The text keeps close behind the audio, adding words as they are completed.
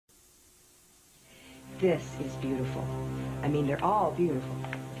This is beautiful. I mean, they're all beautiful.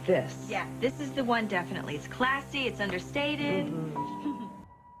 This. Yeah, this is the one, definitely. It's classy, it's understated.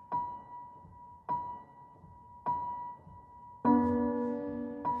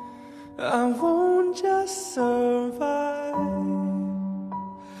 I won't just survive.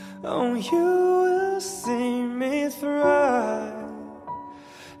 Oh, you will see me thrive.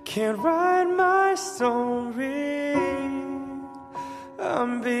 Can't write my story.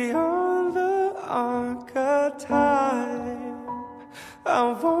 I'm beyond the archetype.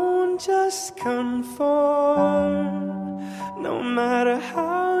 I won't just conform. No matter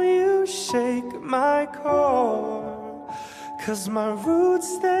how you shake my core, 'cause my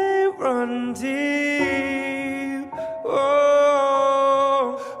roots, they run deep.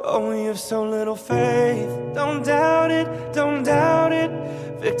 Oh, oh, you have so little faith. Don't doubt it, don't doubt it.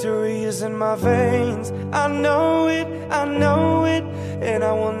 Victory is in my veins. I know it, I know it. And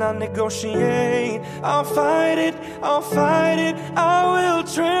I will not negotiate. I'll fight it, I'll fight it. I will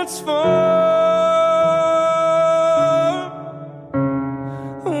transform.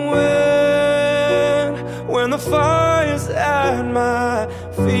 When the fire's at my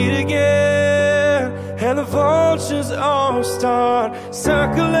feet again, and the vultures all start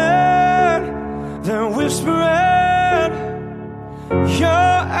circling, they're whispering, you're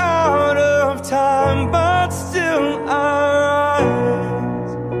out of time, but still I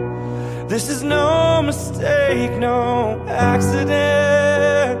rise. This is no mistake, no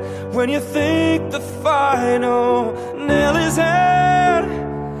accident. When you think the final nail is in,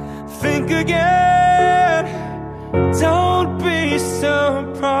 think again. Don't be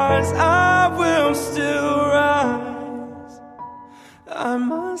surprised, I will still rise. I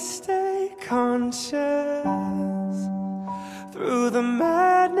must stay conscious through the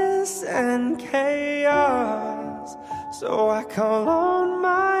madness and chaos. So I call on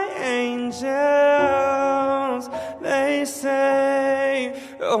my angels. They say,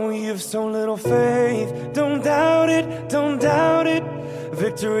 oh, you've so little faith. Don't doubt it, don't doubt it.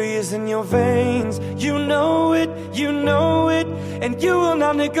 Victory is in your veins. You know it, you know it. And you will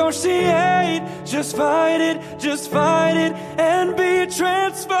not negotiate. Just fight it, and be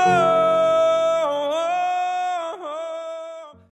transformed.